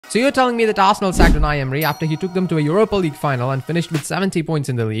So you're telling me that Arsenal sacked Unai Emery after he took them to a Europa League final and finished with 70 points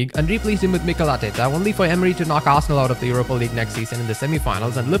in the league and replaced him with Mikel Arteta, only for Emery to knock Arsenal out of the Europa League next season in the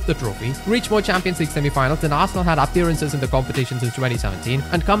semi-finals and lift the trophy, reach more Champions League semi-finals than Arsenal had appearances in the competition since 2017,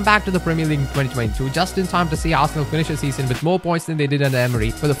 and come back to the Premier League in 2022 just in time to see Arsenal finish a season with more points than they did under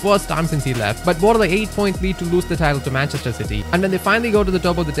Emery for the first time since he left, but bore the 8-point lead to lose the title to Manchester City. And when they finally go to the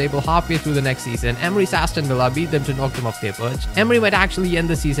top of the table halfway through the next season, Emery's Aston Villa beat them to knock them off their perch. Emery might actually end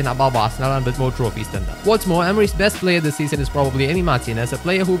the season above Arsenal and with more trophies than them. What's more, Emery's best player this season is probably Emi Martinez, a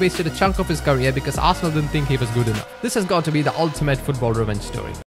player who wasted a chunk of his career because Arsenal didn't think he was good enough. This has got to be the ultimate football revenge story.